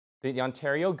The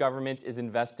Ontario government is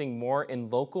investing more in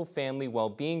local family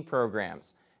well-being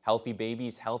programs. Healthy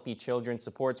Babies, Healthy Children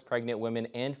supports pregnant women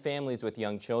and families with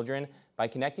young children by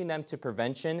connecting them to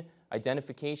prevention,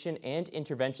 identification, and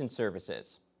intervention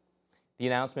services. The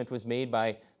announcement was made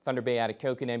by Thunder Bay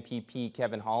Atikokan MPP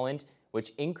Kevin Holland, which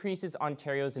increases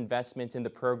Ontario's investment in the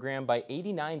program by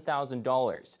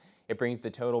 $89,000. It brings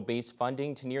the total base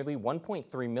funding to nearly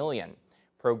 $1.3 million.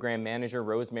 Program Manager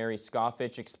Rosemary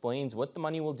Scoffich explains what the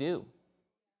money will do.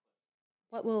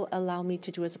 What will allow me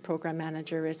to do as a program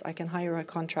manager is I can hire a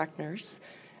contract nurse,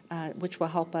 which will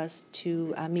help us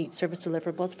to meet service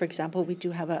deliverables. For example, we do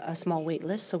have a small wait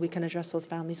list, so we can address those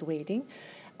families waiting.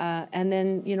 And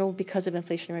then, because of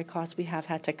inflationary costs, we have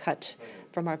had to cut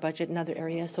from our budget in other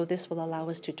areas, so this will allow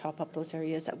us to top up those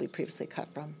areas that we previously cut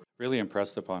from. Really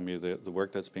impressed upon me the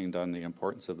work that's being done, the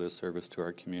importance of this service to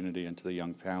our community and to the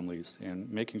young families, and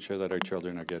making sure that our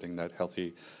children are getting that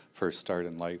healthy first start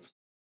in life.